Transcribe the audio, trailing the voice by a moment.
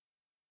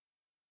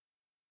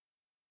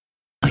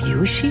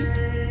you a sheep?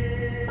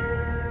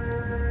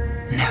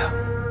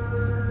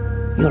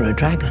 No. You're a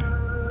dragon.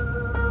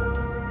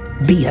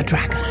 Be a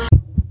dragon.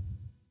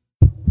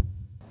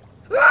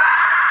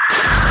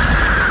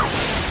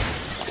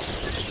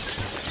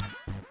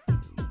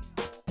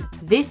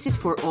 This is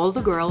for all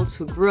the girls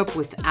who grew up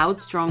without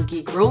strong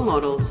geek role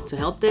models to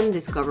help them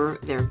discover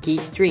their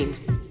geek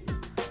dreams.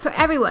 For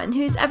everyone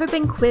who's ever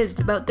been quizzed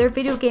about their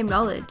video game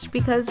knowledge,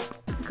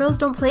 because girls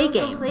don't play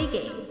games.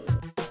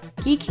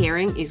 Geek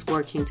Hearing is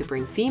working to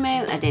bring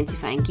female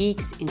identifying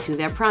geeks into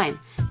their prime,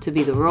 to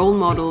be the role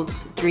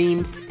models,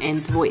 dreams,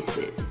 and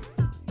voices.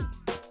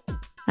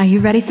 Are you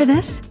ready for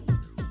this?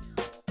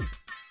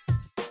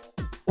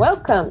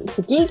 Welcome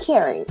to Geek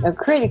Hearing, a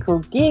critical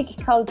geek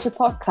culture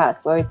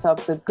podcast where we talk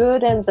the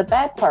good and the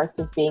bad parts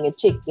of being a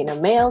chick in a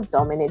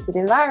male-dominated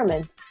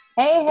environment.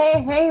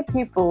 Hey,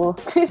 people.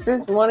 This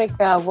is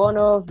Monica, one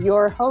of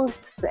your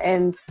hosts,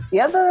 and the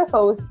other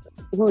host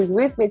who's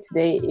with me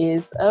today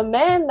is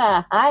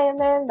Amanda. Hi,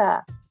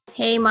 Amanda.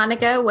 Hey,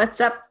 Monica. What's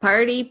up,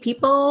 party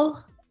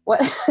people?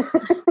 What?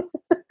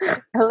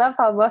 I love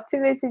how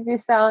motivated you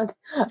sound.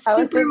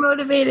 Super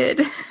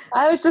motivated.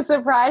 I was just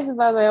surprised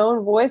by my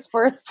own voice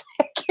for a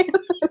second.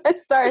 I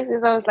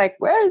started. I was like,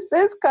 where is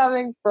this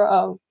coming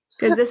from?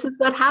 Because this is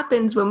what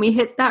happens when we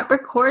hit that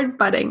record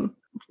button.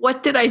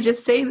 What did I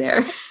just say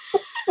there?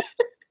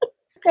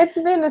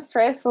 It's been a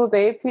stressful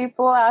day,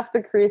 people.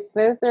 After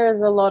Christmas,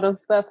 there's a lot of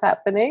stuff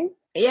happening.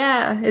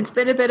 Yeah, it's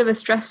been a bit of a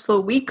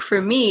stressful week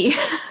for me.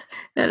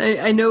 And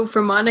I know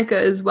for Monica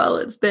as well.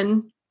 There's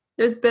been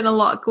a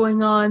lot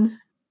going on.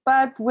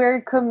 But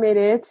we're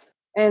committed,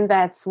 and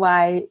that's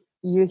why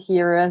you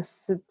hear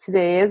us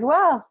today as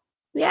well.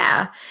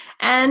 Yeah,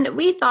 and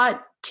we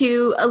thought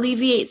to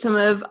alleviate some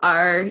of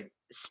our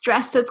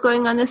stress that's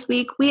going on this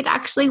week, we'd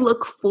actually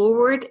look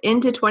forward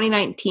into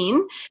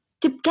 2019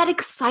 to get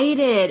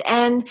excited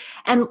and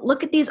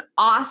look at these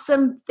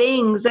awesome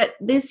things that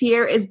this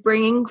year is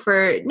bringing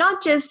for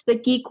not just the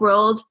geek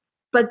world,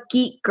 but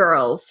geek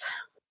girls.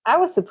 I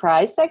was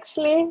surprised,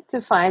 actually,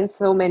 to find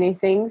so many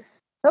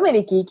things, so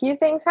many geeky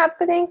things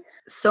happening.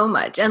 So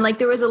much. And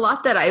there was a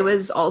lot that I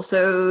was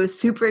also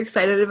super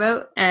excited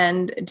about.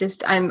 And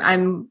just,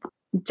 I'm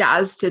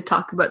jazzed to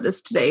talk about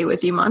this today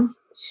with you, Mon.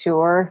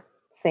 Sure.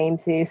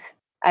 Samesies.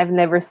 I've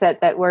never said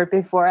that word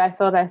before. I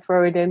thought I'd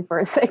throw it in for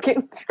a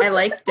second. I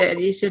liked it.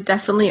 You should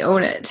definitely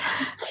own it.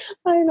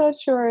 I'm not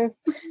sure if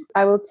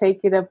I will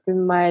take it up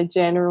in my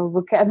general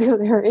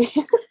vocabulary.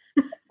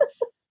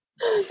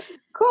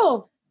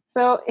 Cool.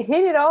 So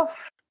hit it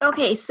off.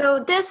 Okay, so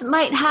this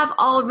might have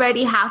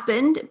already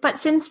happened, but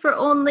since we're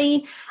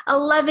only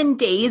 11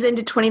 days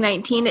into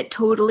 2019, it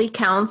totally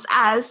counts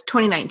as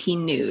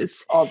 2019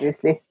 news.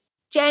 Obviously.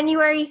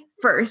 January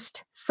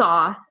 1st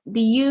saw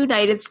the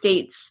United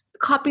States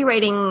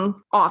Copywriting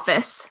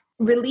Office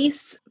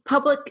release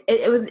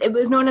it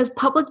was known as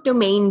Public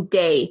Domain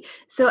Day.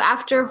 So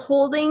after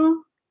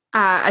holding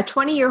a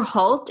 20-year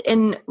halt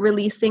in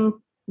releasing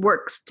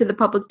works to the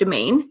public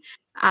domain,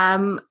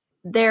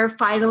 they're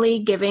finally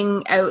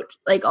giving out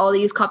all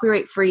these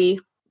copyright-free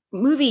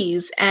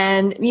movies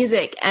and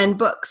music and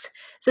books.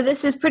 So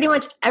this is pretty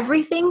much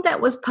everything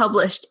that was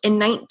published in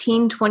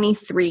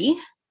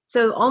 1923.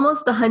 So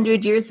almost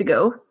 100 years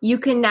ago, you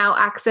can now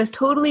access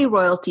totally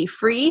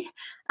royalty-free.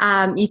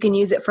 You can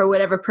use it for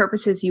whatever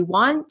purposes you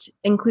want,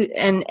 and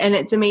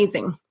it's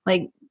amazing.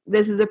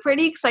 This is a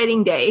pretty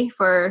exciting day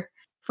for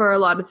a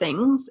lot of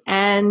things,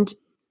 and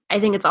I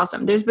think it's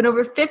awesome. There's been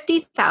over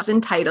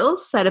 50,000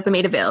 titles that have been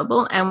made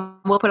available, and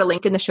we'll put a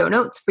link in the show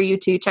notes for you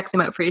to check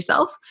them out for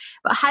yourself.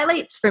 But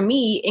highlights for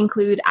me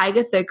include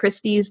Agatha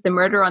Christie's The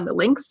Murder on the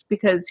Links,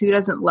 because who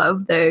doesn't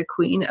love the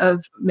queen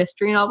of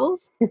mystery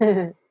novels?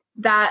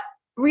 That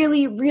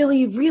really,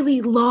 really,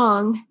 really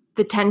long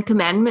The Ten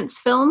Commandments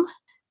film.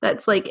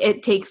 That's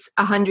it takes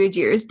 100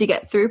 years to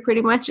get through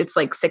pretty much. It's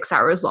 6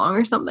 hours long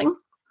or something.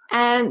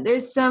 And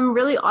there's some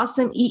really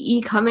awesome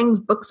E.E. Cummings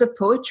books of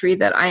poetry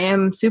that I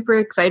am super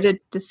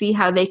excited to see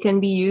how they can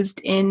be used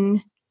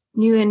in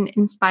new and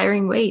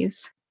inspiring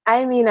ways.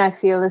 I mean, I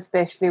feel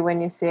especially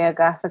when you say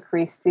Agatha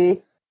Christie,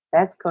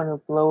 that's going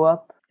to blow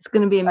up. It's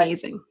going to be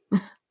amazing.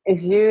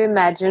 If you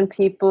imagine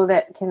people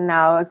that can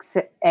now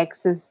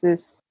access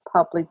this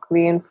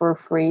publicly and for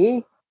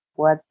free,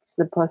 what's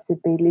the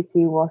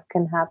possibility? What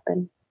can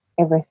happen?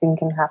 Everything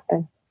can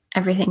happen.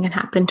 Everything can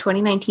happen.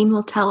 2019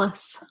 will tell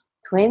us.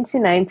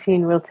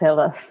 2019 will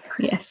tell us.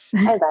 Yes.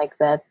 I like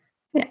that.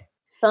 Yeah.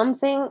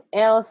 Something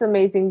else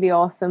amazingly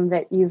awesome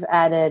that you've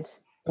added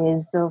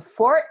is the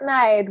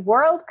Fortnite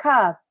World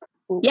Cup.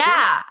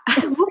 Yeah.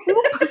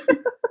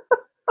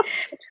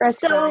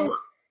 So,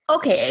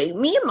 okay,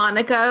 me and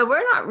Monica,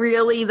 we're not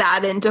really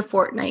that into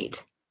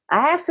Fortnite.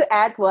 I have to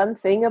add one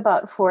thing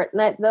about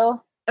Fortnite,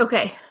 though.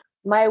 Okay.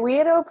 My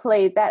weirdo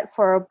played that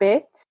for a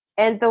bit,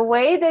 and the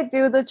way they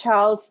do the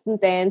Charleston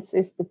dance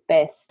is the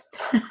best.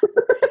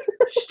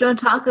 Don't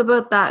talk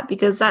about that,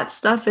 because that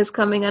stuff is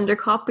coming under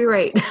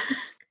copyright.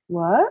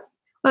 What?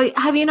 Well,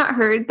 have you not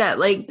heard that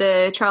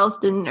the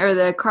Charleston or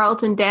the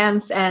Carlton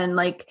dance and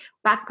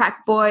Backpack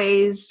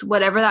Boys,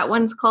 whatever that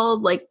one's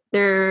called, like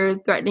they're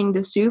threatening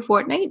to sue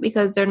Fortnite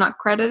because they're not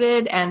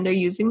credited and they're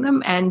using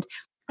them and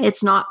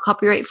it's not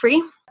copyright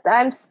free.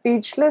 I'm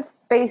speechless.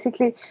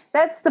 Basically,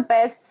 that's the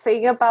best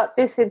thing about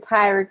this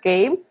entire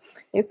game.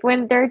 It's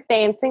when they're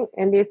dancing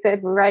and they said,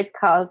 right,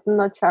 Carlton,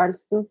 not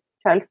Charleston.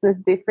 Charleston is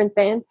different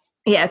dance.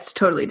 Yeah, it's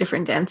totally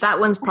different dance. That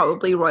one's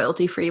probably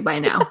royalty free by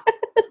now.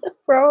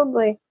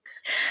 Probably.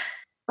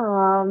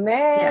 Oh,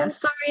 man. Yeah,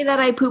 sorry that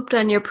I pooped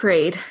on your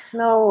parade.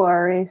 No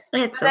worries.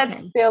 It's But okay. that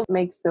still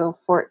makes the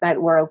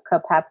Fortnite World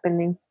Cup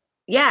happening.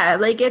 Yeah,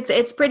 like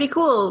it's pretty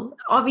cool.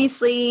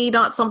 Obviously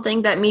not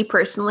something that me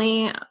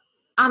personally,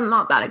 I'm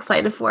not that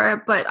excited for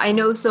it, but I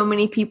know so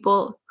many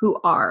people who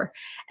are.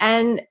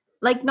 And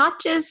like not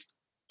just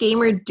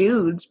gamer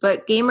dudes,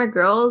 but gamer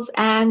girls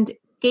and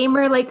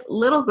gamer like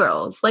little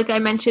girls. Like I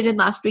mentioned in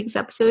last week's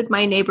episode,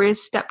 my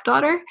neighbor's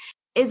stepdaughter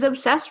is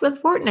obsessed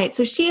with Fortnite.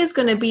 So she is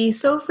going to be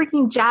so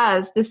freaking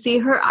jazzed to see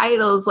her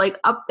idols like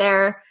up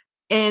there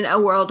in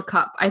a World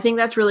Cup. I think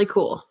that's really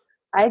cool.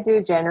 I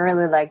do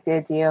generally like the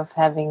idea of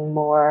having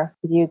more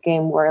video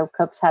game World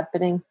Cups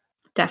happening.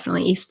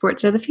 Definitely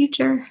esports are the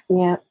future.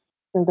 Yeah.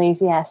 The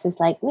lazy asses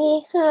like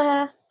me.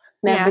 No,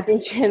 Yeah. but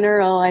in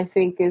general, I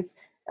think is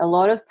a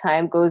lot of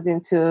time goes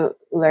into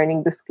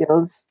learning the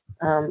skills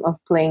of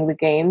playing the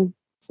game.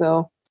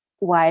 So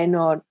why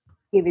not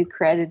give it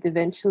credit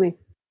eventually?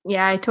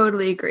 Yeah, I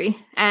totally agree.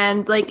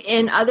 And like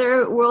in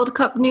other World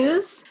Cup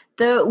news,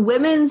 the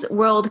Women's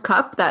World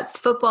Cup, that's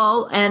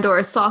football and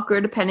or soccer,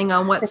 depending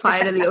on what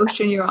side of the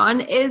ocean you're on,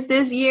 is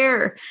this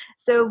year.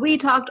 So we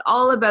talked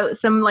all about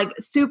some like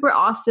super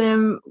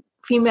awesome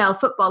female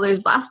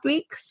footballers last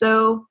week.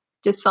 So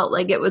just felt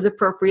like it was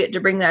appropriate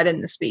to bring that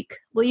in this week.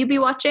 Will you be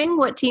watching?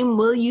 What team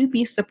will you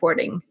be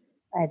supporting?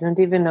 I don't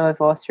even know if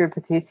Austria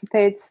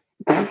participates.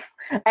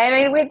 I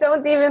mean, we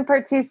don't even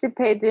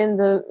participate in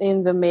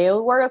the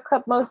male World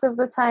Cup most of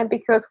the time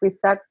because we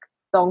suck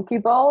donkey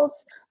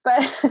balls.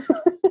 But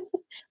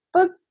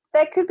but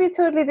that could be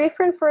totally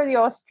different for the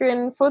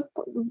Austrian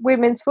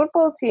women's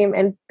football team.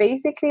 And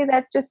basically,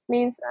 that just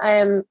means I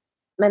am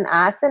an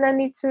ass, and I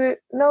need to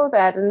know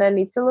that, and I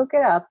need to look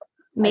it up.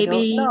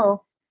 Maybe I don't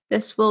know.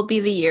 this will be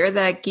the year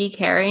that Geek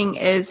Herring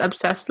is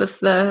obsessed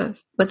with the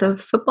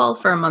football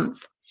for a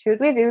month. Should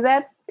we do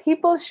that?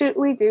 People, should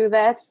we do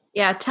that?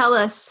 Yeah, tell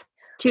us.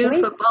 Two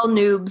football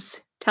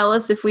noobs. Tell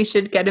us if we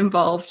should get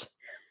involved.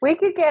 We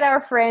could get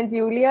our friend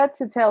Julia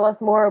to tell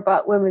us more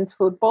about women's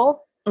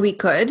football. We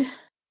could.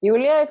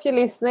 Julia, if you're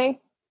listening,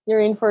 you're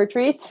in for a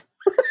treat.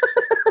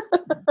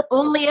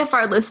 Only if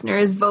our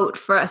listeners vote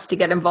for us to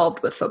get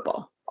involved with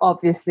football.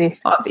 Obviously.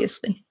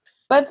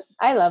 But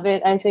I love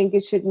it. I think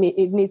it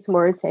needs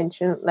more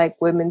attention. Like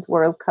Women's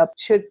World Cup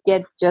should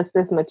get just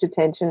as much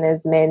attention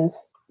as men's.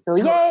 So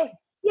yay!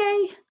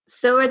 Yay!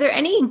 So are there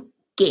any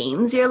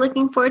games you're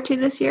looking forward to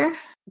this year?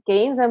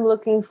 Games I'm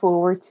looking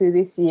forward to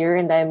this year,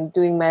 and I'm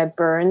doing my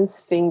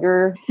Burns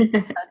finger,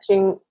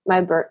 touching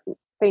my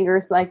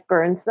fingers like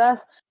Burns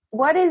does.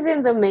 What is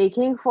in the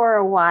making for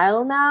a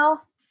while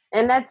now?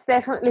 And that's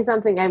definitely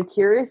something I'm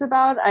curious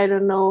about. I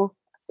don't know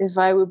if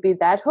I would be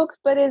that hooked,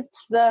 but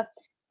it's the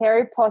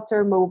Harry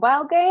Potter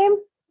mobile game.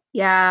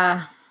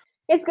 Yeah.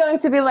 It's going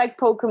to be like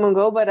Pokemon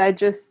Go, but I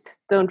just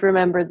don't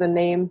remember the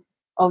name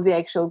of the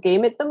actual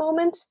game at the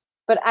moment.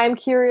 But I'm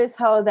curious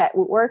how that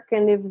would work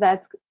and if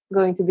that's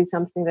going to be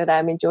something that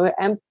I'm enjoying.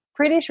 I'm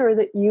pretty sure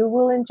that you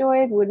will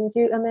enjoy it, wouldn't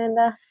you,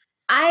 Amanda?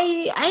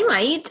 I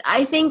might.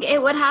 I think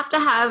it would have to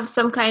have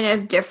some kind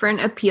of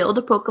different appeal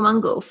to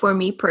Pokemon Go for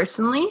me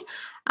personally,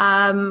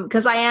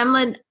 because I am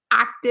an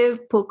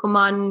active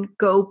Pokemon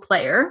Go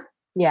player.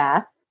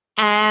 Yeah.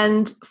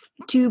 And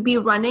to be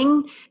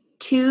running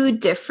two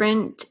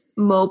different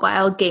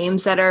mobile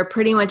games that are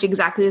pretty much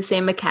exactly the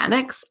same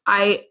mechanics,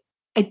 I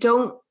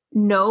don't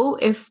know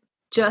if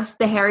just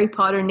the Harry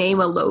Potter name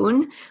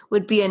alone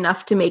would be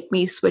enough to make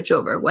me switch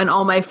over when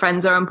all my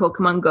friends are on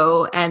Pokemon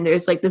Go and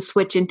there's like the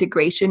Switch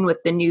integration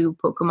with the new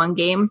Pokemon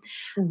game.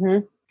 Mm-hmm.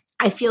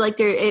 I feel like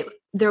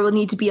there will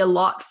need to be a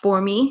lot for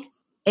me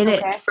in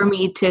it for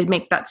me to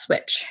make that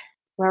switch.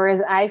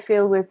 Whereas I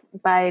feel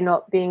by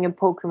not being a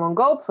Pokemon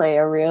Go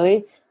player,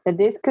 really, that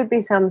this could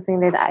be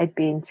something that I'd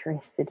be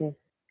interested in.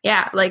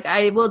 Yeah, like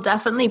I will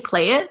definitely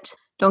play it.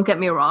 Don't get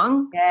me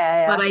wrong.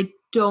 Yeah. But I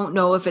don't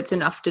know if it's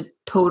enough to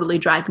totally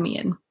drag me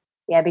in.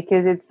 Yeah,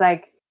 because it's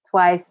like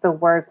twice the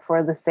work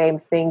for the same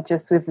thing,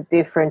 just with a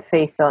different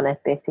face on it,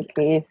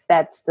 basically, if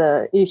that's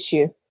the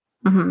issue.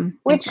 Mm-hmm,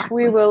 which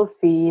we will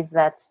see if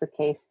that's the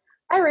case.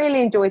 I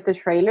really enjoyed the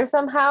trailer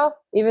somehow,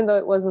 even though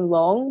it wasn't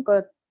long,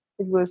 but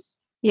it was...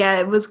 Yeah,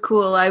 it was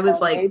cool. I was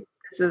like,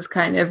 this is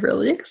kind of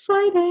really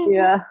exciting.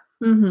 Yeah.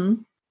 Mm-hmm.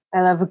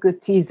 I love a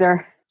good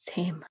teaser.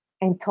 Same.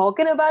 And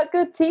talking about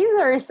good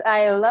teasers,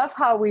 I love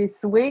how we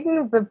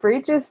swing the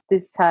bridges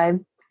this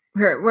time.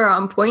 We're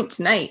on point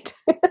tonight.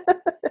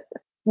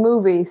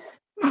 Movies.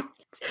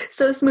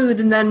 So smooth,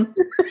 and then...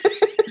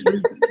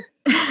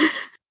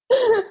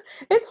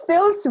 It's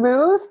still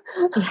smooth.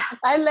 Yeah.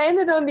 I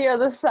landed on the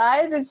other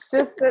side. It's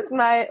just that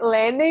my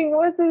landing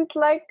wasn't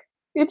like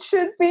it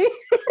should be.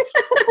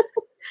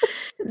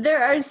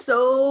 There are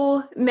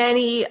so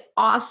many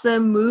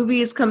awesome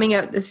movies coming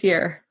out this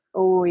year.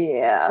 Oh,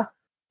 yeah.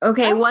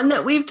 Okay, one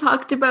that we've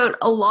talked about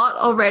a lot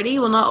already.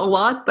 Well, not a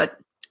lot, but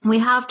we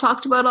have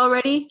talked about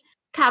already.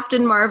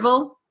 Captain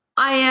Marvel.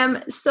 I am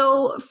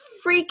so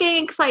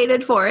freaking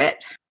excited for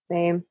it.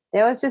 Same.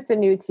 There was just a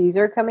new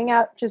teaser coming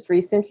out just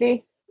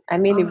recently. I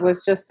mean, it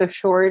was just a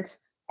short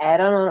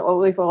add-on on what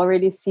we've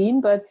already seen,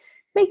 but it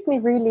makes me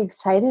really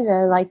excited.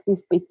 I like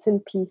these bits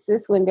and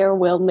pieces when they're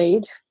well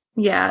made.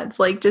 Yeah, it's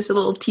like just a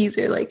little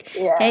teaser, like,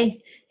 Yeah.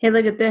 hey,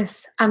 look at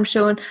this. I'm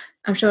showing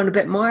a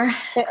bit more.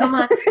 Come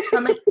on,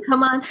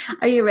 come on.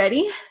 Are you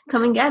ready?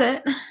 Come and get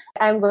it.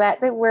 I'm glad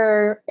that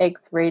we're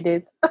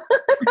X-rated.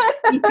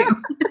 Me too.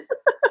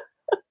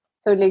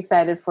 Totally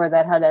excited for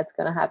that, how that's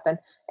going to happen.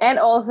 And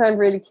also, I'm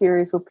really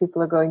curious what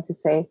people are going to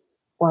say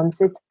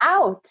once it's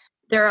out.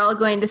 They're all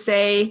going to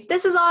say,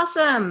 this is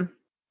awesome.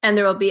 And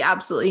there will be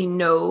absolutely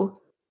no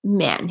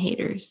man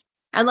haters.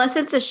 Unless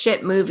it's a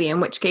shit movie, in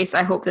which case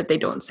I hope that they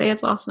don't say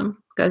it's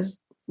awesome. Because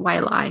why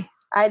lie?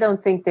 I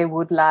don't think they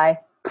would lie.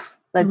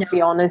 Let's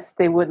be honest,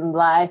 they wouldn't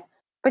lie.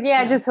 But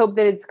yeah, I just hope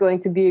that it's going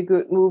to be a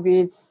good movie.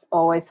 It's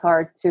always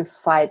hard to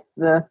fight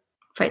the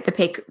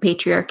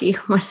patriarchy.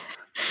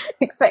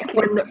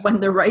 Exactly. When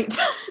they're right.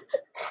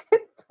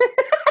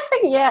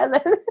 Yeah.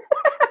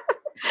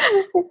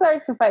 It's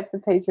hard to fight the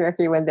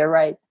patriarchy when they're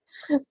right.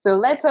 So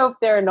let's hope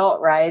they're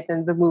not right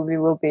and the movie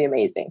will be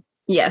amazing.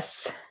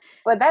 Yes.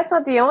 But that's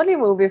not the only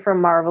movie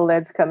from Marvel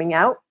that's coming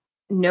out.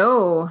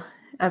 No.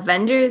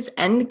 Avengers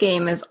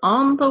Endgame is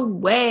on the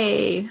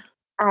way.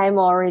 I'm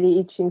already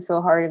itching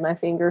so hard in my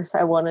fingers.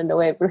 I want to know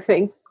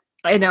everything.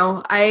 I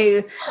know.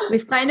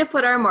 We've kind of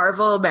put our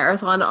Marvel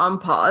marathon on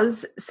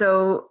pause.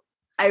 So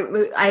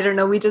I don't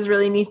know. We just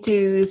really need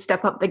to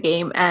step up the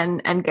game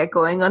and get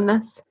going on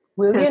this.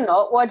 Will you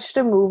not watch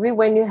the movie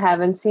when you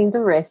haven't seen the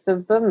rest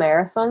of the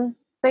marathon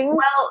thing?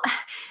 Well,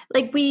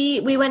 like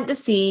we went to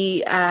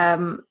see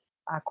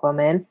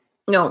Aquaman.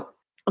 No,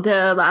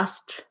 the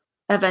last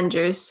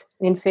Avengers.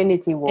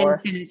 Infinity War.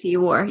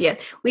 Yeah.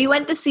 We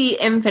went to see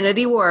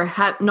Infinity War,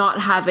 not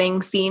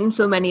having seen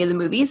so many of the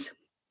movies.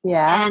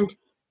 Yeah. And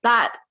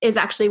that is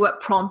actually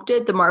what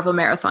prompted the Marvel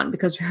Marathon,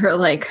 because we were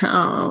like,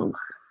 oh,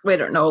 we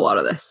don't know a lot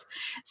of this.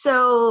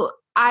 So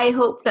I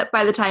hope that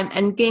by the time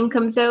Endgame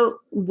comes out,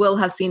 we'll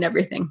have seen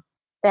everything.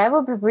 That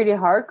would be pretty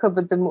hardcore,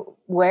 but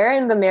where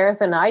in the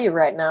marathon are you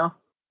right now?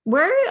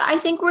 I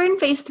think we're in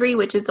phase 3,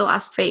 which is the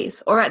last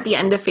phase, or at the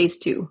end of phase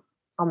 2.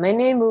 How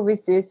many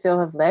movies do you still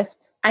have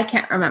left? I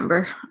can't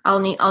remember. I'll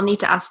need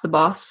to ask the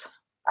boss.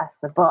 Ask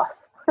the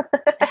boss.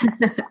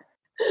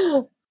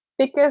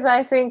 Because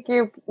I think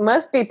you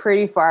must be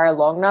pretty far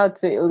along now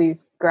to at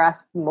least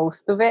grasp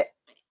most of it.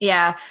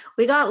 Yeah,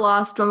 we got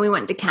lost when we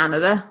went to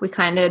Canada. We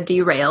kind of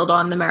derailed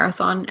on the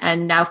marathon,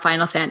 and now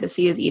Final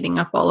Fantasy is eating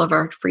up all of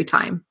our free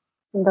time.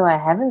 Though I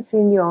haven't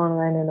seen you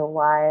online in a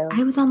while.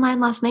 I was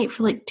online last night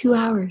for like 2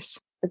 hours.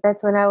 But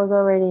that's when I was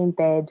already in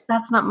bed.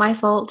 That's not my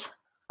fault.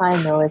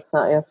 I know it's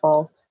not your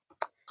fault.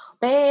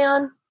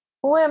 Man,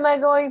 who am I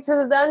going to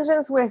the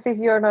dungeons with if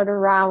you're not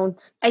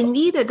around? I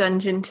need a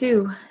dungeon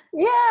too.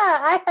 Yeah,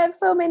 I have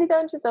so many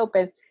dungeons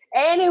open.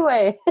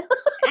 Anyways,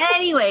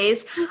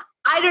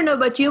 I don't know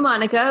about you,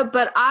 Monica,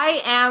 but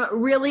I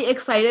am really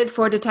excited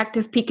for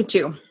Detective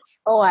Pikachu.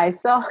 Oh,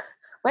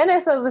 when I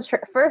saw the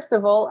first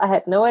of all, I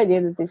had no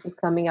idea that this was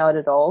coming out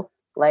at all.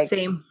 Like,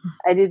 same.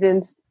 I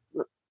didn't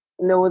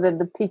know that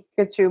the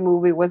Pikachu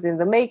movie was in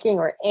the making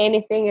or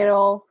anything at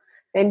all.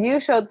 Then you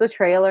showed the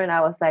trailer and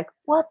I was like,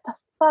 what the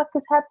fuck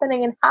is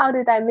happening and how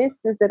did I miss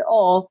this at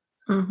all?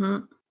 Mm-hmm.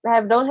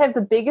 I don't have the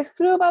biggest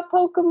clue about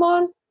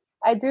Pokemon.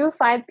 I do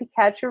find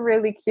Pikachu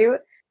really cute,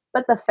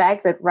 but the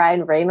fact that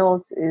Ryan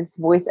Reynolds is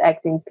voice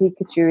acting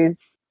Pikachu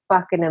is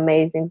fucking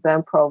amazing, so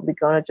I'm probably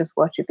gonna just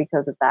watch it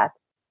because of that.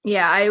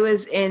 Yeah, I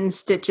was in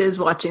stitches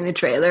watching the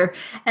trailer,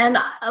 and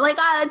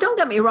don't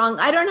get me wrong,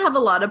 I don't have a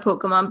lot of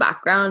Pokemon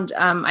background.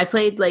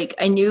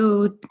 I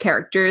knew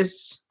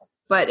characters,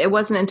 but it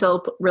wasn't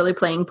until really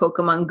playing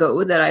Pokemon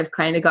Go that I've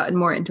kind of gotten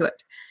more into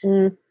it.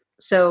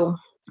 So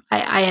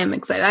I am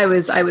excited. I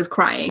was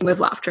crying with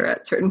laughter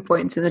at certain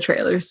points in the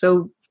trailer,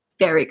 so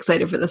very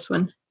excited for this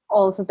one.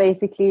 Also,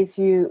 basically, if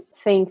you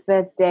think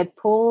that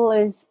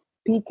Deadpool is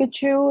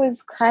Pikachu,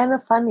 is kind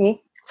of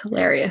funny. It's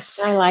hilarious.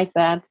 I like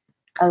that.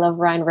 I love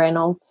Ryan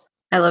Reynolds.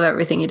 I love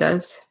everything he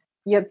does.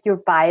 Yep, you're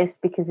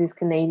biased because he's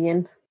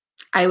Canadian.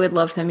 I would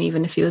love him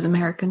even if he was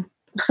American.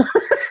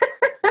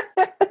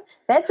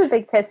 That's a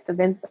big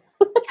testament.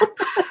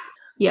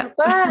 Yeah.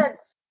 But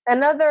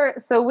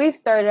so we've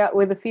started out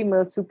with a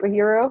female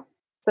superhero.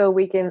 So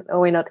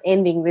we're not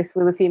ending this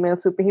with a female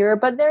superhero,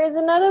 but there is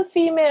another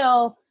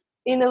female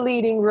in a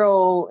leading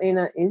role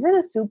is it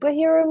a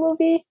superhero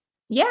movie?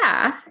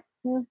 Yeah.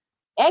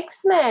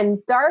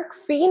 X-Men, Dark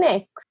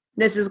Phoenix.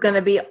 This is going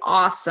to be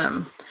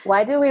awesome.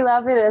 Why do we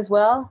love it as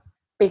well?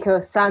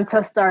 Because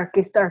Sansa Stark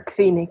is Dark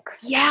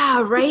Phoenix.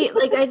 Yeah, right?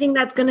 I think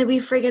that's going to be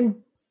friggin'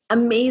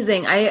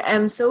 amazing. I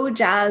am so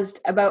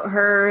jazzed about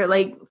her,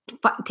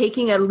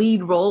 taking a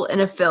lead role in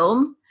a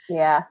film.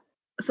 Yeah.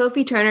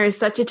 Sophie Turner is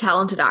such a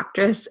talented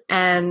actress,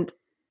 and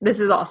this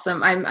is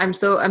awesome. I'm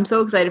so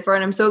excited for her,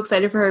 and I'm so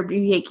excited for her to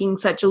be taking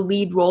such a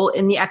lead role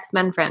in the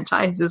X-Men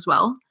franchise as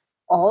well.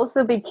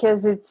 Also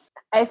because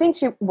I think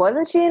she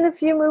in a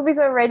few movies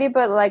already,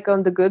 but like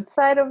on the good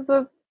side of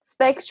the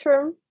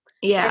spectrum.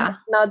 Yeah. And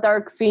now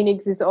Dark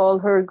Phoenix is all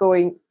her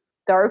going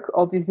dark,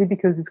 obviously,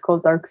 because it's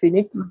called Dark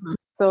Phoenix. Mm-hmm.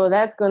 So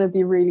that's going to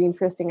be really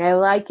interesting. I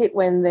like it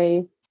when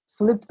they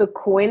flip the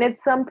coin at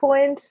some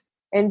point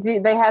and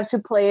they have to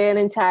play an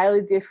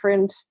entirely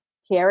different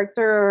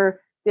character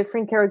or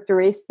different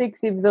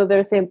characteristics, even though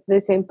they're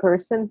the same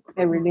person.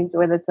 I really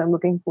enjoy that, so I'm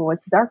looking forward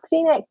to Dark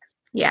Phoenix.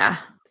 Yeah.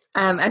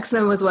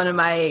 X-Men was one of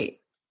my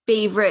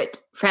favorite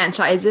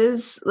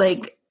franchises.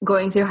 Like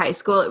going through high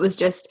school, it was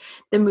just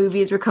the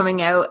movies were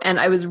coming out and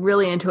I was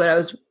really into it. I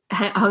was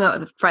hung out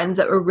with friends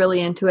that were really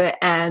into it,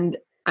 and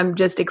I'm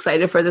just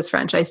excited for this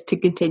franchise to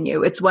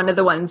continue. It's one of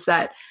the ones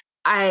that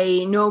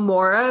I know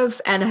more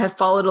of and have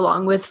followed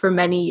along with for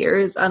many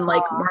years,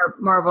 unlike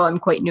Marvel I'm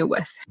quite new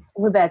with.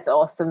 Well, that's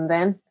awesome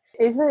then.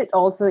 Isn't it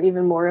also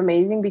even more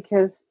amazing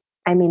because,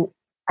 I mean,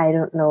 I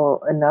don't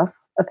know enough,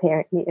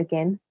 apparently,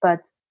 again,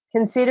 but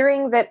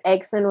considering that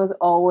X-Men was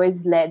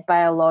always led by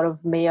a lot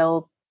of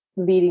male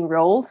leading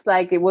roles,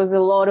 like it was a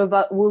lot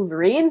about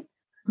Wolverine,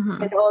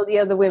 and all the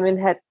other women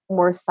had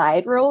more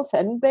side roles,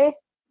 hadn't they?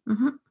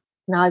 Mm-hmm.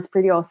 Now it's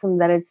pretty awesome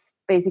that it's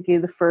basically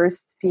the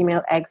first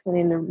female X-Men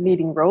in the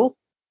leading role.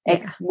 Yeah.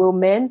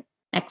 X-Woman.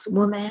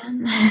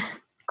 X-Woman.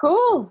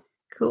 Cool.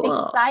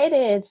 Cool.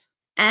 Excited.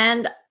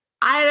 And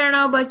I don't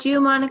know about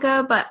you,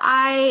 Monica, but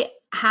I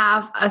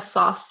have a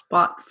soft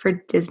spot for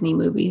Disney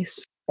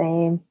movies.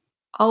 Same.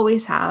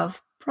 Always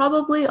have.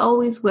 Probably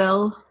always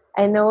will.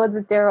 I know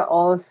that they're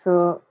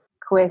also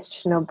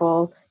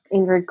questionable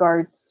in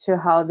regards to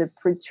how they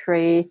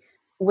portray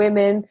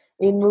women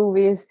in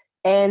movies.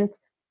 And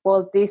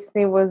Walt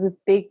Disney was a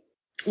big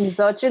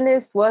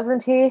misogynist,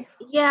 wasn't he?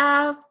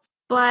 Yeah,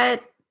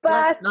 but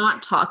let's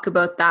not talk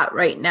about that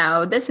right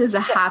now. This is a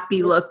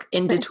happy look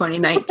into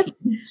 2019.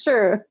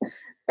 Sure.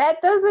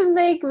 That doesn't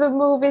make the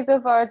movies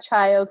of our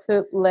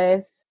childhood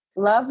less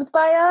loved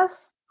by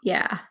us.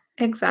 Yeah,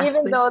 exactly.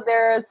 Even though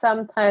they're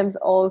sometimes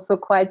also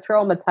quite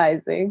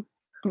traumatizing.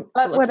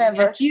 But Looking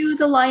whatever. at you,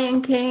 The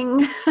Lion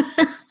King.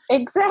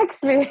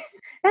 Exactly.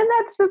 And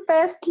that's the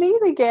best lead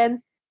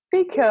again.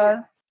 Because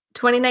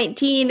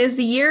 2019 is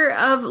the year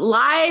of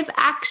live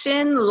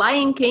action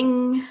Lion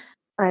King.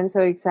 I'm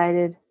so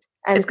excited.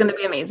 It's going to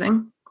be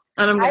amazing.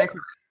 And I'm going to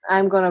cry.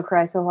 I'm going to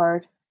cry so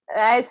hard.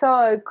 I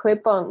saw a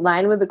clip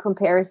online with a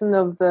comparison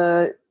of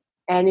the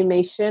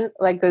animation,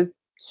 like the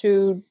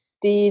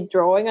 2D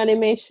drawing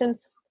animation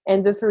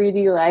and the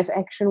 3D live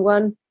action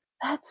one.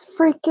 That's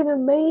freaking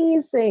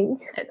amazing.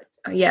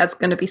 It's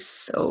going to be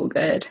so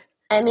good.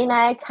 I mean,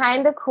 I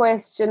kind of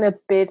question a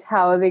bit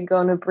how they're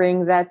going to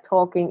bring that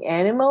talking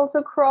animals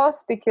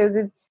across, because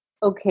it's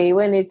okay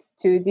when it's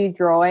 2D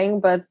drawing,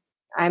 but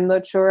I'm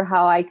not sure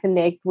how I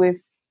connect with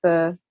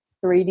the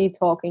 3D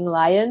talking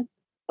lion.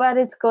 But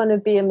it's going to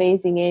be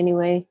amazing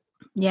anyway.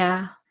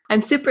 Yeah.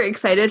 I'm super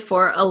excited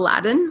for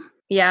Aladdin.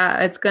 Yeah,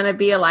 it's going to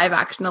be a live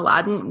action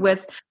Aladdin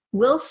with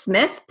Will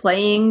Smith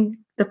playing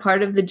the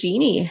part of the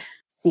genie.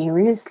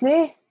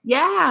 Seriously?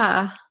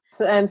 Yeah.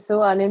 So I'm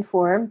so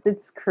uninformed.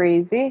 It's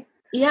crazy.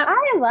 Yeah.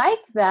 I like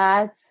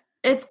that.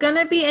 It's going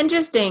to be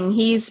interesting.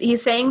 He's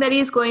saying that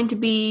he's going to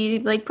be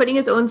like putting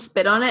his own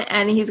spit on it,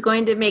 and he's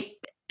going to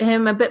make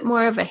him a bit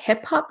more of a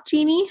hip hop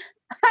genie.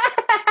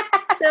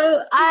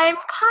 So I'm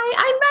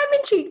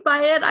intrigued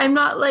by it. I'm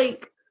not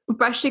like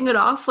brushing it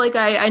off like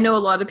I know a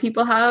lot of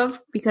people have,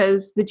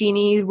 because the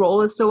genie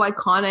role is so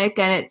iconic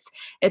and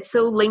it's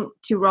so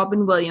linked to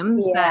Robin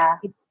Williams that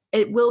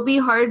it will be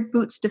hard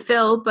boots to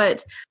fill,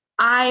 but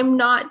I'm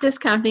not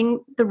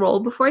discounting the role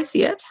before I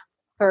see it.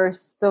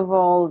 First of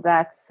all,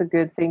 that's a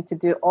good thing to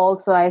do.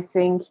 Also, I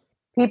think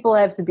people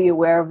have to be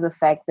aware of the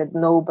fact that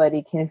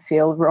nobody can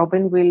fill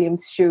Robin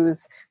Williams'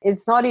 shoes.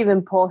 It's not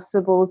even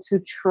possible to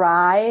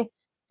try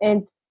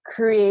and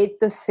create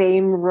the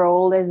same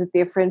role as a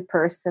different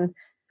person.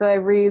 So I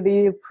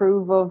really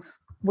approve of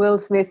Will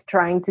Smith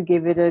trying to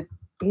give it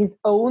his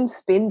own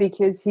spin,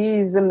 because he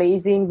is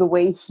amazing the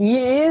way he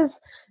is,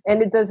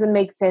 and it doesn't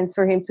make sense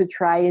for him to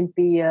try and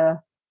be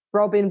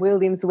Robin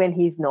Williams when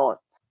he's not.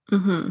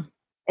 Mm-hmm.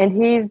 And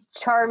he's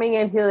charming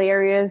and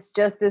hilarious,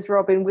 just as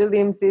Robin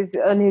Williams is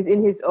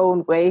in his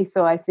own way.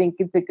 So I think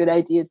it's a good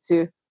idea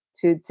to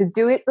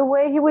do it the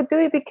way he would do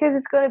it, because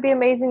it's going to be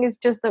amazing. It's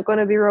just not going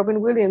to be Robin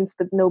Williams,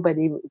 but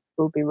nobody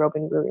will be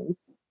Robin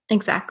Williams.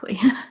 Exactly.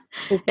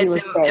 It's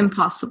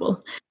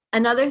impossible.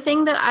 Another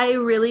thing that I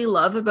really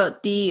love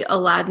about the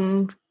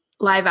Aladdin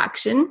live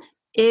action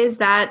is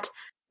that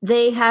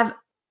they have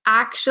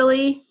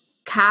actually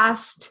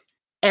cast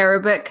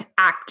Arabic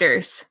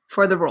actors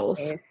for the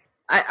roles. Yes.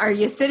 Are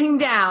you sitting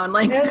down?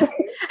 Like,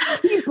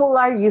 people,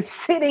 are you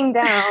sitting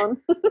down?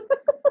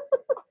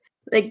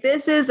 Like,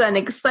 this is an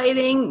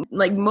exciting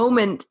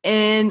moment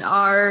in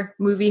our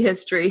movie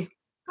history.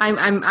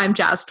 I'm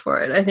jazzed for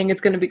it. I think it's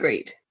going to be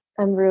great.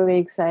 I'm really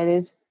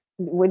excited.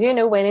 Would you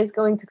know when it's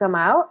going to come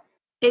out?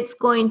 It's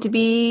going to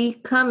be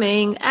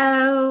coming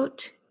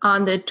out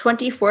on the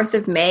 24th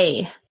of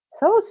May.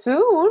 So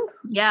soon?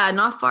 Yeah,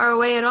 not far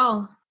away at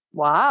all.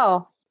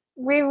 Wow.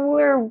 We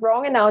were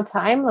wrong in our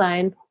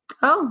timeline.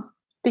 Oh,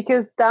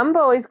 Because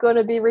Dumbo is going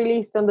to be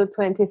released on the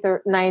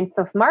 29th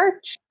of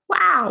March.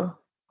 wow.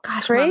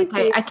 Gosh, Crazy.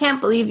 Monica, I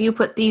can't believe you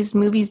put these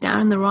movies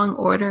down in the wrong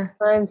order.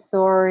 I'm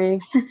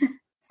sorry.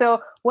 So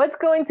what's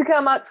going to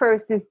come out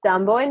first is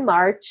Dumbo in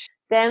March,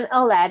 then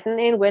Aladdin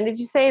in, when did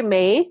you say,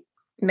 May?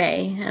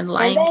 May and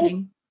Lion then-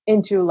 King.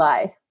 In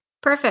July.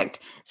 Perfect.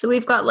 So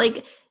we've got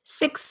like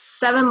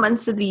 6-7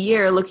 months of the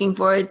year looking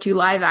forward to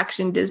live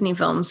action Disney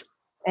films.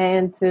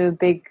 And to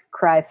Big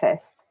Cry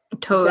Fest.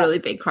 Totally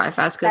big cry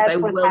fest because That's I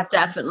what will happened.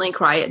 definitely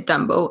cry at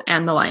Dumbo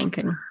and the Lion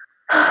King.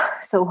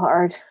 So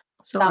hard.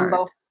 So Dumbo.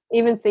 hard.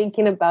 Even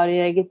thinking about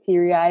it, I get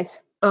teary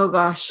eyes. Oh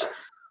gosh.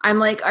 I'm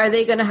like, are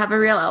they going to have a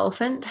real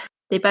elephant?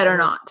 They better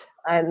not.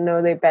 I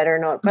know they better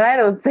not, but I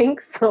don't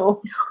think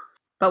so.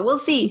 But we'll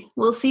see.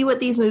 We'll see what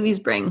these movies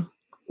bring.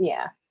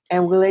 Yeah.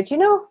 And we'll let you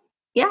know.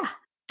 Yeah.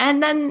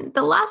 And then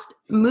the last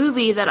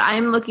movie that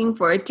I'm looking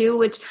forward to,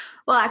 which,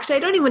 well, actually, I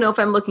don't even know if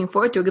I'm looking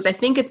forward to it because I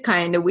think it's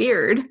kind of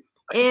weird,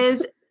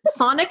 is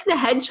Sonic the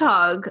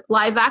Hedgehog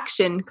live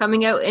action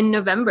coming out in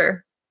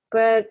November.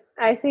 But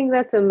I think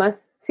that's a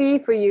must-see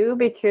for you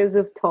because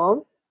of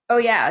Tom. Oh,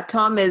 yeah.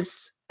 Tom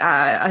is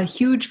a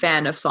huge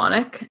fan of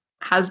Sonic,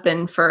 has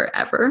been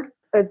forever.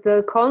 But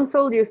the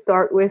console you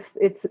start with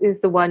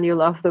is the one you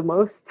love the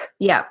most.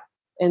 Yeah.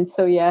 And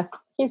so, yeah,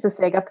 he's a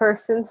Sega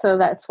person, so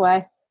that's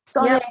why.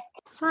 Sonic. Yep.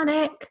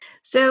 Sonic.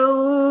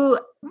 So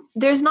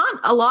there's not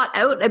a lot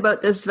out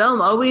about this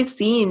film. All we've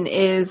seen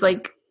is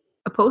like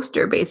a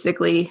poster,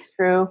 basically.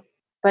 True.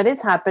 But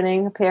it's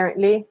happening,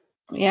 apparently.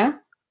 Yeah.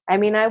 I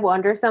mean, I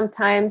wonder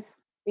sometimes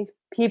if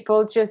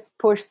people just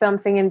push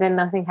something and then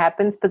nothing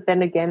happens. But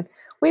then again,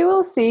 we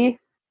will see,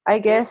 I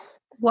guess.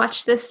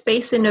 Watch this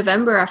space in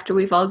November after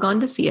we've all gone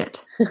to see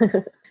it.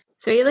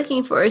 So are you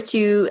looking forward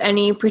to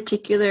any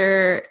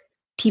particular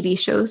TV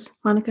shows,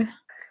 Monica?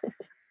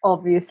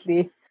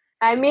 Obviously.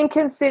 I mean,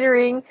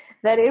 considering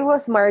that it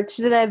was March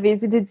that I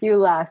visited you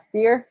last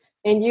year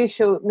and you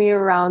showed me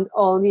around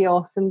all the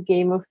awesome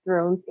Game of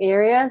Thrones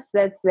areas,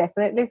 that's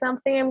definitely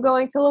something I'm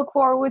going to look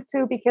forward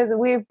to because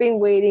we've been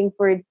waiting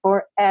for it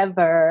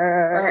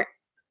forever.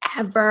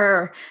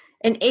 Forever.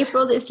 In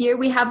April this year,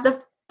 we have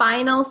the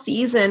final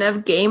season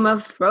of Game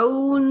of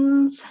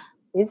Thrones.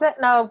 Is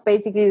that now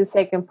basically the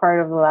second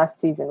part of the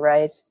last season,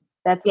 right?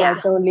 That's why Yeah.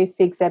 it's only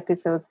 6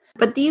 episodes.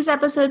 But these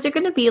episodes are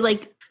going to be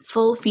like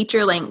full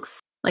feature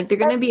lengths. Like they're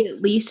going to be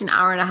at least an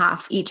hour and a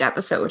half each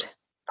episode.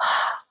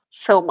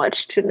 So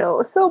much to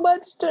know. So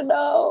much to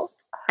know.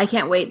 I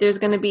can't wait. There's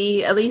going to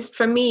be, at least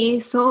from me,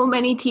 so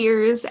many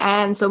tears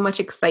and so much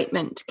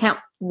excitement. Can't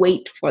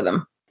wait for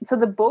them. So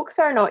the books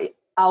are not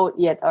out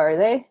yet, are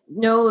they?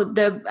 No,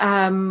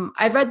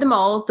 I've read them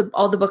all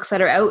the books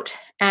that are out,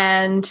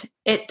 and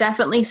it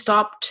definitely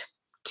stopped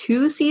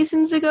 2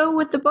 seasons ago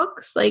with the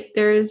books. Like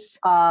there's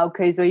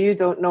Okay, so you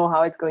don't know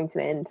how it's going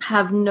to end.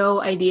 have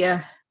no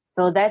idea.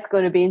 So that's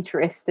going to be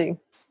interesting.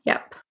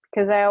 Yep.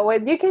 Because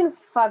you can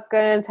fuck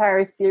an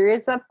entire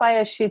series up by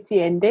a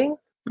shitty ending.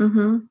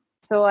 Mm-hmm.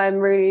 So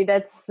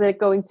that's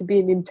going to be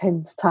an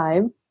intense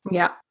time.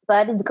 Yeah.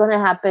 But it's going to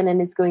happen,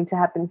 and it's going to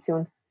happen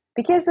soon.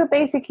 Because we're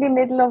basically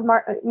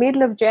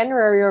middle of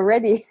January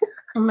already.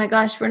 Oh my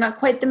gosh, we're not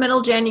quite the middle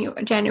of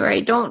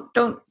January.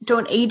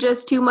 Don't age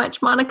us too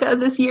much, Monica.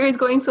 This year is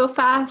going so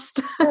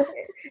fast.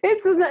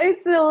 It's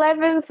the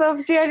 11th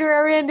of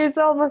January, and it's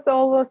almost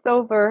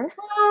over.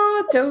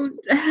 Oh, don't.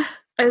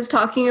 I was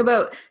talking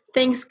about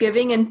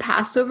Thanksgiving and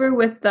Passover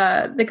with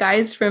the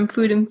guys from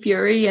Food and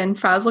Fury and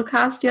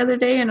Frazzlecast the other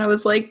day, and I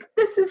was like,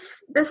 this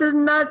is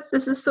nuts.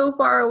 This is so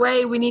far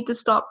away. We need to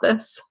stop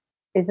this.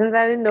 Isn't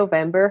that in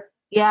November?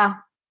 Yeah.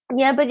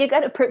 Yeah, but you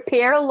got to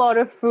prepare a lot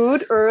of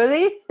food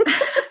early.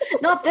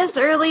 Not this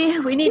early.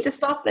 We need to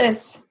stop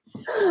this.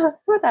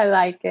 But I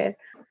like it.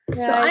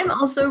 So I'm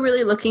also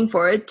really looking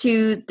forward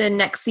to the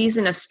next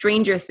season of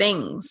Stranger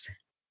Things.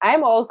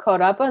 I'm all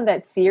caught up on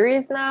that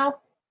series now.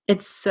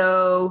 It's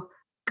so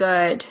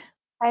good.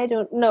 I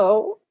don't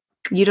know.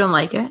 You don't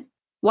like it?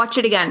 Watch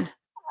it again.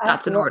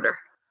 That's an I- order.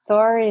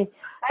 Sorry.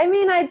 I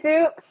mean, I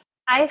do.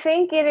 I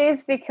think it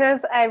is because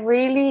I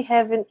really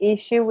have an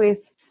issue with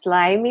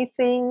slimy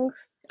things.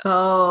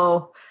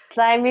 Oh,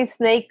 Slimy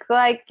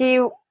snake-like,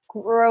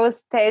 gross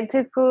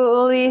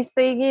tentacle-y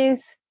thingies.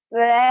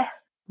 Bleh.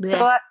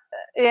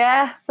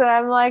 yeah. So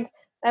I'm like,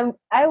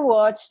 I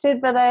watched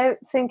it, but I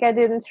think I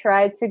didn't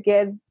try to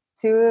get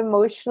too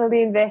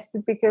emotionally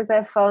invested because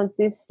I found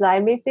these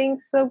slimy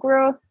things so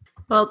gross.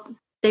 Well,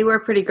 they were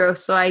pretty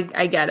gross, so I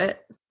get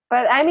it.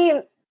 But I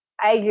mean,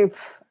 I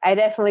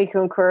definitely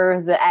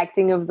concur. The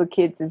acting of the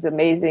kids is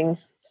amazing.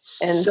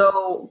 And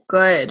so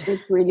good.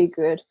 it's really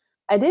good.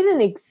 I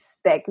didn't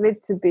expect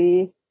it to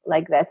be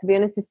like that. To be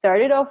honest, it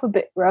started off a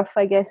bit rough,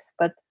 I guess,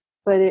 but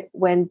it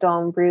went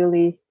on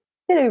really,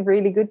 did a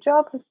really good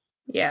job.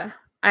 Yeah,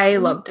 I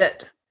loved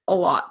it a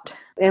lot.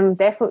 I'm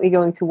definitely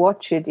going to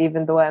watch it,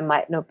 even though I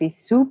might not be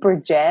super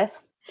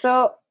jazzed.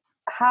 So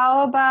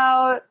how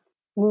about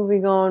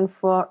moving on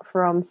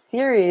from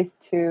series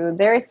to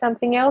there is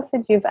something else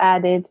that you've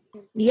added?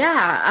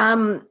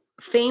 Yeah,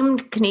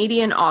 famed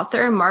Canadian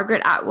author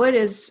Margaret Atwood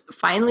is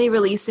finally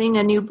releasing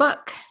a new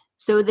book.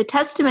 So The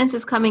Testaments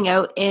is coming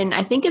out in,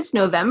 I think it's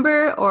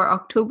November or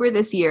October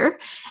this year.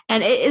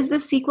 And it is the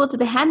sequel to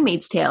The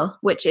Handmaid's Tale,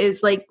 which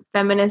is like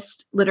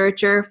feminist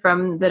literature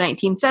from the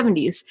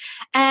 1970s.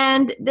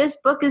 And this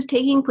book is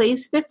taking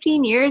place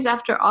 15 years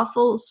after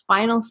Awful's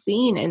final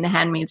scene in The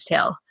Handmaid's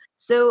Tale.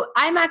 So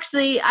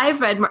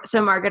I've read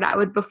some Margaret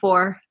Atwood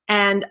before,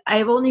 and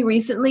I've only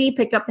recently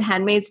picked up The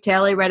Handmaid's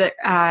Tale. I read it,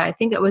 I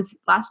think it was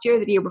last year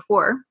or the year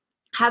before.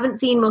 Haven't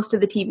seen most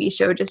of the TV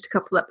show, just a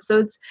couple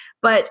episodes,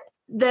 but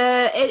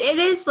it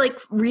is like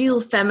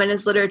real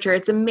feminist literature.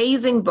 It's an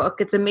amazing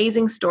book. It's an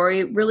amazing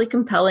story, really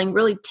compelling,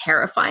 really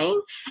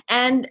terrifying,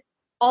 and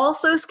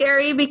also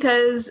scary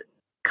because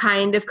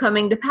kind of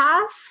coming to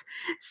pass.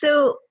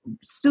 So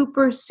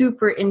super,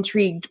 super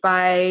intrigued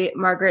by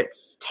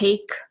Margaret's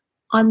take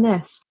on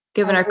this,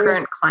 given our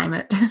current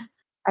climate.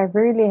 I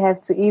really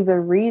have to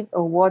either read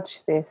or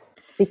watch this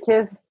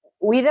because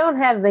we don't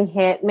have The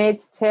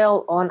Handmaid's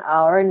Tale on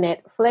our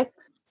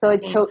Netflix, so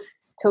it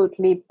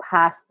totally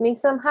passed me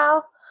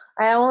somehow.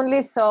 I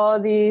only saw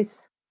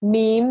these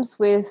memes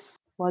with,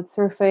 what's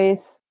her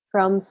face?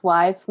 Trump's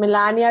wife,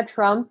 Melania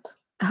Trump.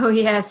 Oh,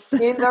 yes.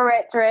 In the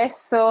red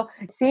dress. So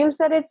it seems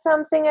that it's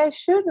something I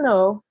should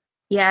know.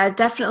 Yeah,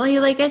 definitely.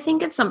 Like, I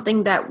think it's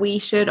something that we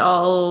should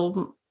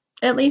all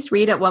at least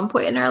read at one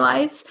point in our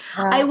lives.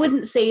 I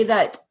wouldn't say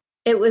that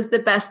it was the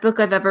best book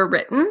I've ever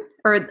written,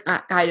 or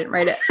I didn't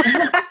write it.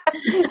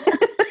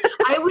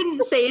 I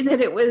wouldn't say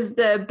that it was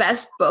the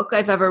best book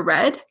I've ever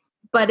read,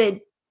 but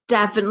it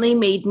definitely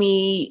made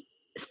me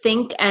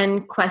think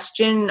and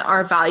question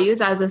our values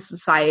as a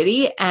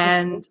society,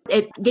 and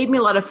it gave me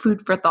a lot of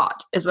food for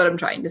thought, is what I'm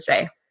trying to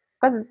say.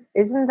 But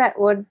isn't that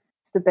what's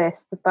the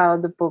best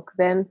about the book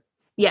then?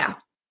 Yeah.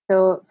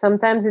 So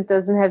sometimes it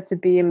doesn't have to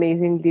be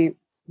amazingly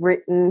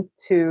written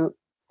to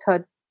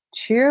touch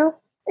you,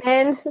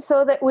 and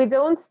so that we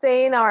don't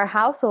stay in our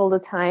house all the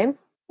time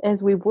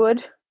as we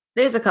would.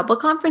 There's a couple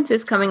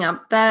conferences coming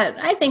up that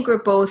I think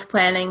we're both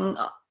planning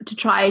to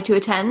try to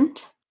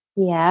attend.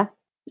 Yeah.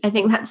 I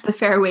think that's the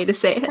fair way to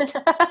say it.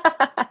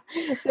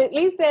 So at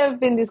least there have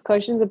been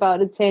discussions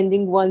about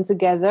attending one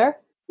together.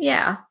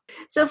 Yeah.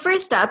 So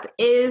first up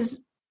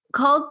is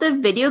called the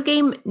Video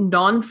Game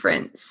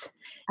Nonference.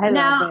 I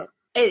love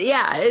it.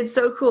 It's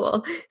so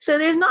cool. So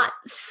there's not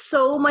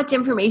so much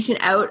information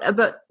out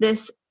about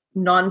this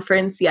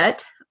nonference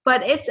yet,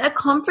 but it's a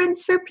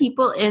conference for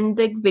people in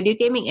the video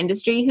gaming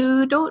industry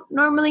who don't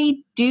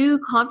normally do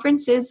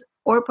conferences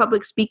or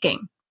public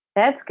speaking.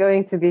 That's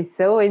going to be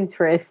so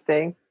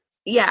interesting.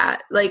 Yeah,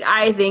 like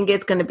I think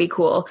it's going to be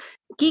cool.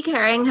 Geek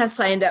Herring has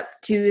signed up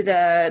to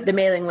the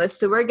mailing list,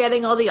 so we're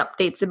getting all the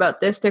updates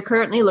about this. They're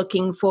currently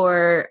looking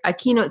for a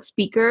keynote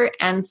speaker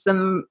and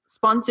some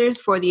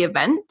sponsors for the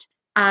event.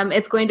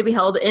 It's going to be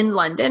held in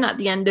London at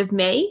the end of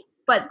May,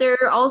 but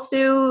they're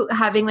also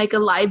having like a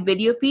live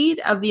video feed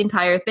of the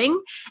entire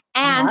thing.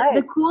 And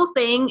the cool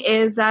thing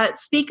is that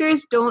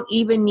speakers don't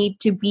even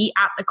need to be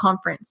at the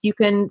conference. You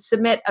can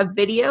submit a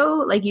video,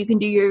 like you can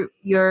do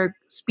your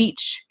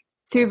speech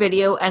through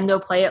video, and they'll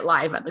play it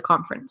live at the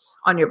conference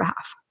on your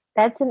behalf.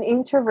 That's an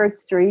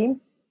introvert's dream.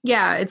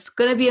 Yeah, it's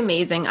going to be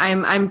amazing.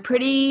 I'm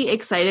pretty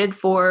excited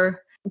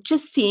for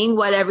just seeing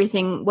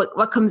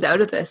what comes out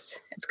of this.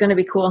 It's going to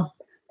be cool.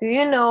 Do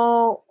you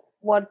know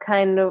what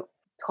kind of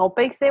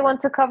topics they want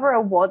to cover or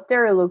what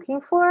they're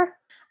looking for?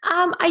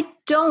 I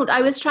don't.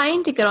 I was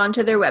trying to get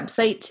onto their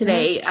website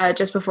today,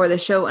 just before the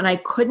show, and I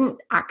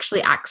couldn't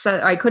actually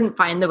I couldn't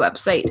find the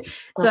website.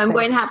 So I'm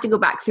going to have to go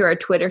back through our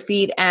Twitter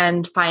feed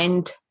and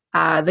find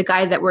the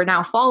guy that we're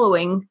now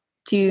following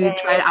to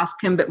try to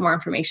ask him a bit more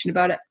information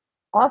about it.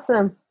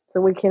 Awesome.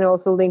 So we can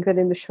also link that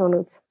in the show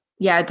notes.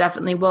 Yeah,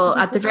 definitely. We'll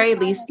at the very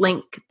least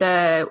link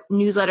the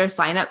newsletter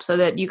sign up so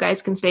that you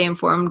guys can stay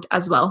informed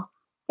as well.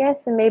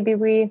 Yes, and maybe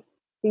we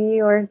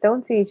see or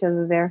don't see each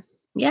other there.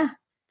 Yeah.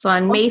 It's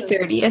on May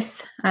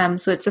 30th.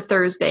 So it's a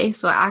Thursday.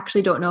 So I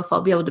actually don't know if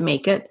I'll be able to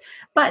make it,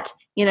 but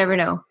you never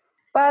know.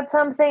 But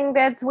something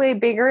that's way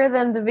bigger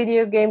than the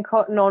video game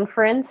called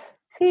Nonference.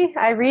 See,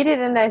 I read it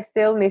and I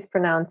still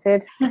mispronounce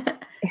it.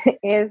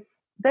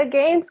 Is the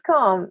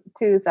Gamescom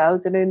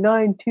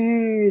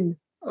 2019.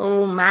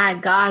 Oh my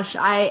gosh,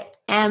 I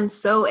am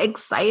so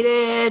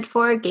excited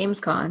for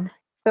Gamescom.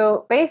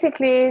 So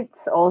basically,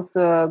 it's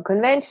also a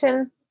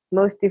convention,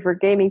 mostly for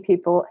gaming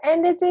people,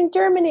 and it's in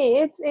Germany.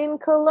 It's in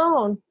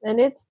Cologne, and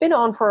it's been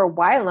on for a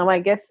while now.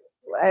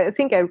 I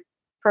think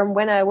from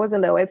when I was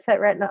on the website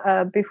right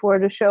now before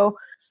the show,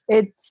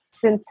 it's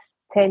since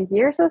 10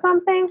 years or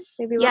something.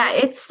 Maybe. Yeah,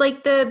 it's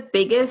like the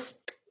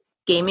biggest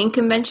gaming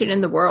convention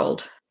in the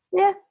world.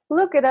 Yeah,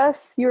 look at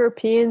us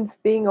Europeans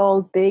being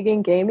all big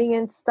in gaming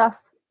and stuff.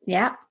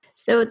 Yeah.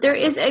 So there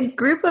is a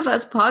group of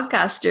us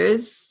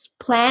podcasters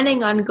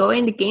planning on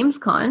going to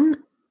Gamescom.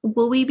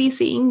 Will we be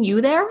seeing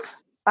you there?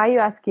 Are you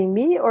asking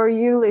me or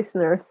you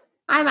listeners?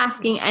 I'm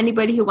asking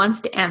anybody who wants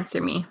to answer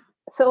me.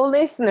 So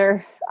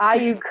listeners, are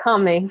you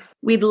coming?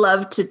 We'd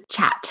love to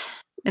chat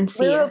and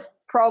see you. We're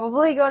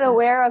probably going to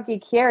wear our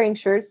Geek Caring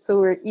shirts so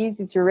we're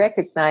easy to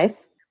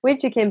recognize,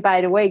 which you can,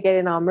 by the way, get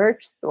in our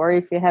merch store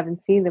if you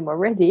haven't seen them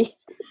already.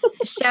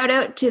 Shout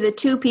out to the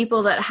 2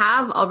 people that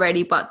have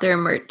already bought their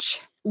merch.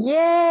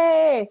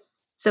 Yay!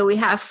 So we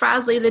have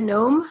Frasley the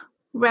Gnome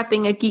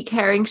repping a Geek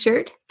Herring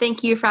shirt.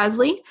 Thank you,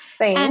 Frasley.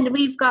 Thanks. And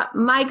we've got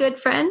my good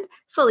friend,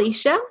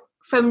 Felicia,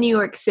 from New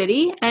York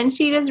City, and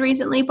she just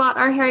recently bought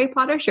our Harry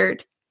Potter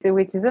shirt.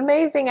 Which is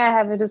amazing. I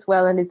have it as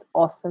well, and it's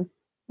awesome.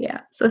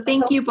 Yeah, so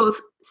thank you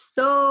both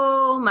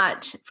so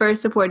much for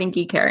supporting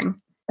Geek Herring.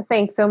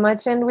 Thanks so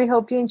much, and we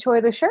hope you enjoy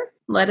the shirt.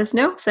 Let us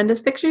know. Send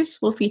us pictures.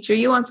 We'll feature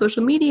you on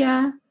social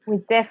media. We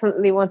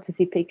definitely want to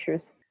see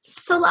pictures.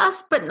 So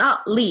last but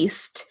not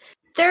least,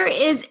 there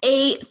is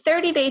a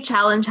 30-day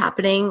challenge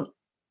happening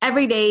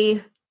every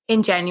day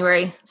in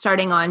January,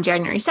 starting on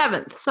January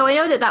 7th. So I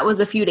know that was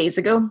a few days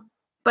ago,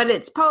 but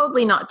it's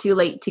probably not too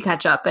late to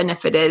catch up. And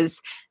if it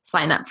is,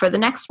 sign up for the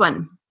next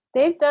one.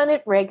 They've done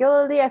it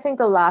regularly. I think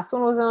the last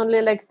one was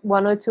only like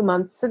 1 or 2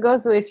 months ago.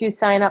 So if you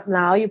sign up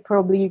now, you're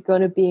probably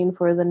going to be in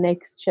for the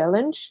next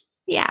challenge.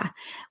 Yeah.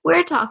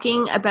 We're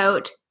talking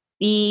about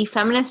the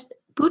Feminist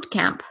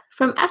Bootcamp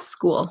from F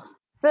School.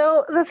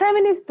 So the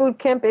Feminist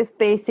Bootcamp is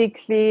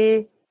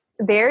basically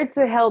there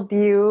to help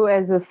you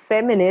as a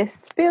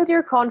feminist build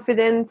your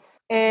confidence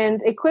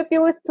and equip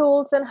you with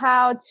tools on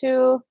how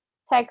to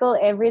tackle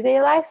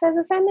everyday life as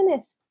a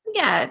feminist.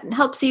 Yeah, it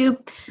helps you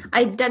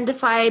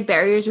identify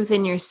barriers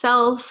within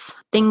yourself,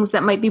 things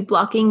that might be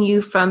blocking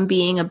you from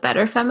being a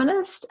better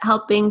feminist,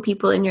 helping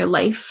people in your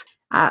life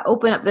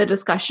open up the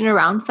discussion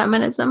around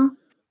feminism.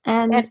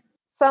 And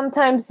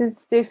sometimes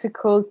it's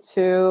difficult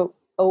to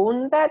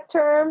own that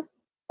term,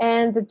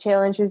 and the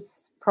challenge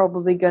is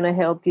probably going to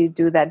help you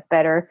do that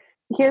better.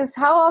 Because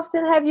how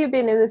often have you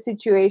been in a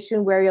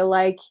situation where you're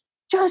like,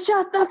 just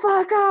shut the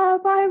fuck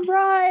up, I'm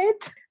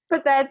right?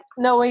 But that's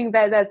knowing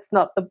that that's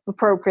not the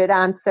appropriate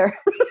answer.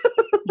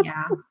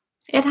 Yeah,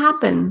 it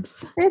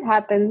happens. It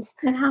happens.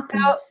 It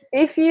happens. So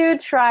if you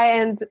try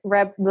and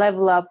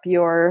level up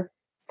your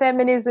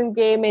feminism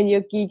game and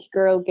your geek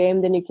girl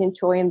game, then you can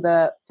join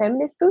the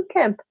Feminist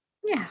Bootcamp.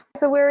 Yeah.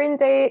 So we're in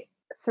day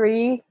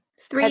 3.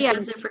 3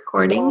 as of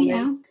recording,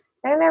 yeah.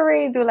 And I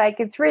really do like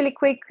it's really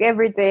quick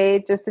every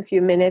day, just a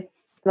few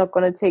minutes. It's not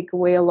going to take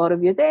away a lot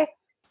of your day.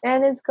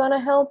 And it's going to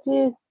help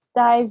you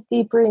dive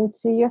deeper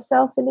into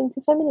yourself and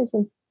into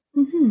feminism.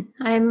 Mm-hmm.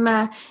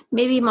 I'm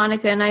maybe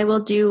Monica and I will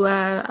do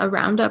a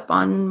roundup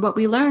on what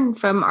we learned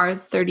from our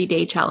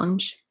 30-day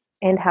challenge.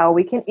 And how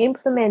we can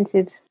implement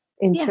it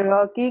into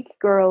our geek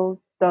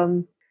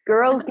girldom.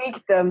 Girl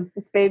geekdom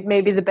is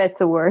maybe the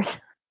better word.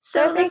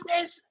 So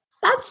listeners,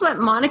 that's what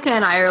Monica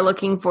and I are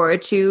looking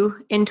forward to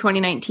in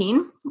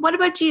 2019. What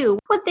about you?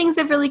 What things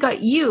have really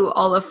got you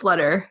all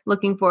aflutter,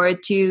 looking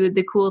forward to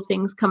the cool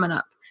things coming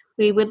up?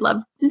 We would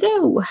love to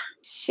know.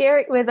 Share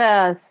it with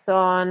us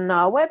on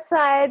our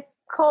website,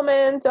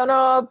 comment on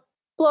our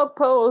blog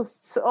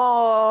posts,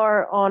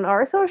 or on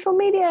our social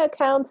media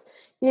accounts.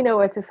 You know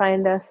where to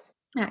find us.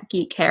 At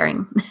Geek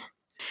Herring.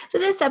 So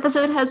this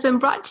episode has been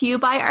brought to you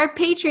by our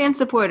Patreon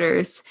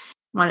supporters.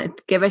 I want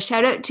to give a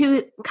shout out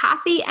to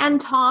Kathy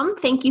and Tom.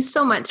 Thank you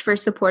so much for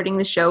supporting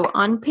the show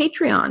on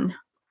Patreon.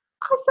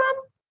 Awesome.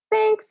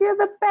 Thanks. You're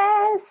the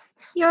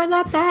best. You're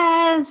the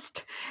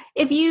best.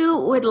 If you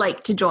would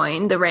like to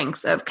join the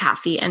ranks of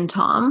Kathy and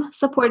Tom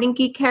supporting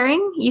Geek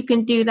Herring, you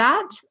can do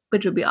that,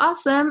 which would be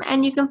awesome.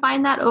 And you can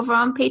find that over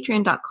on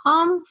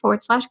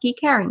patreon.com/Geek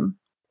Herring.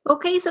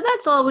 Okay, so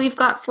that's all we've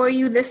got for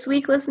you this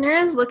week,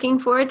 listeners. Looking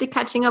forward to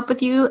catching up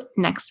with you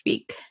next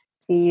week.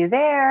 See you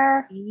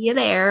there. See you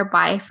there.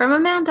 Bye from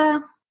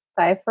Amanda.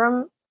 Bye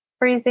from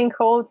freezing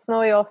cold,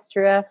 snowy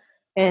Austria,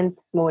 and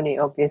Moni,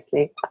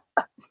 obviously.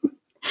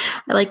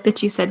 I like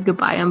that you said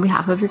goodbye on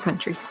behalf of your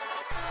country.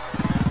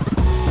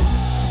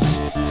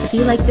 If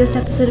you like this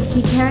episode of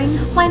Geek Herring,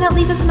 why not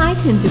leave us an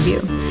iTunes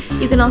review?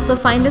 You can also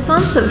find us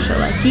on social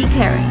at Geek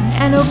Herring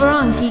and over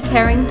on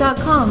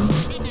geekherring.com.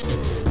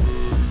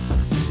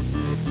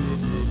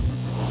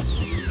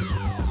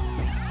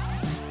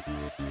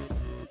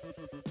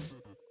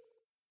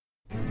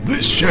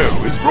 This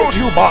show is brought to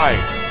you by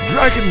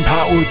Dragon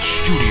Powered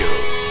Studio.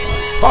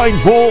 Find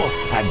more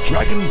at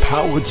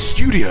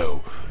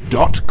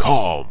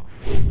dragonpoweredstudio.com.